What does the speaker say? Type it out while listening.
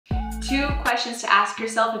Two questions to ask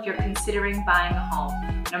yourself if you're considering buying a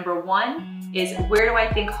home. Number one is, where do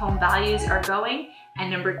I think home values are going? And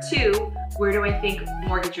number two, where do I think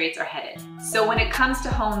mortgage rates are headed? So when it comes to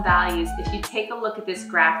home values, if you take a look at this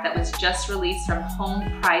graph that was just released from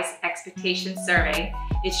Home Price Expectation Survey,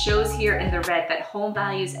 it shows here in the red that home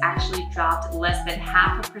values actually dropped less than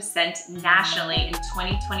 0.5% nationally in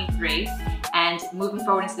 2023. And moving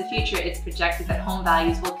forward into the future, it's projected that home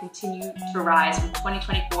values will continue to rise from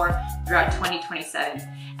 2024 throughout 2027.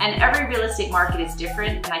 And every real estate market is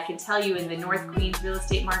different. And I can tell you in the North Queens real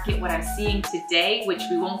estate market, what I'm seeing today, which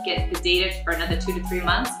we won't get the data for another 2 to 3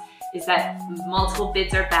 months, is that multiple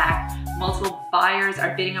bids are back. Multiple buyers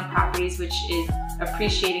are bidding on properties, which is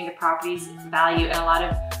appreciating the property's value, and a lot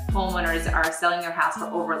of homeowners are selling their house for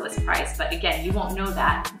over list price. But again, you won't know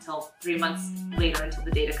that until 3 months later, until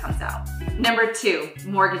the data comes out. Number two,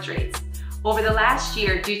 mortgage rates. Over the last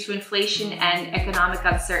year, due to inflation and economic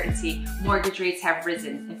uncertainty, mortgage rates have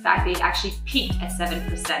risen. In fact, they actually peaked at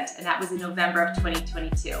 7%, and that was in November of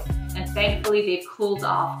 2022. And thankfully, they've cooled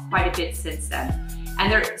off quite a bit since then.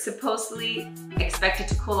 And they're supposedly expected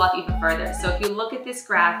to cool off even further. So if you look at this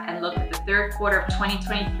graph and look at the third quarter of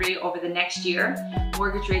 2023 over the next year,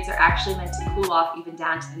 mortgage rates are actually meant to cool off even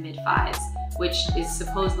down to the mid-5s, which is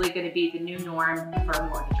supposedly going to be the new norm for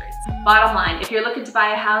mortgage rates. Bottom line, if you're looking to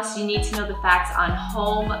buy a house, you need to know the facts on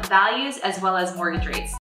home values as well as mortgage rates.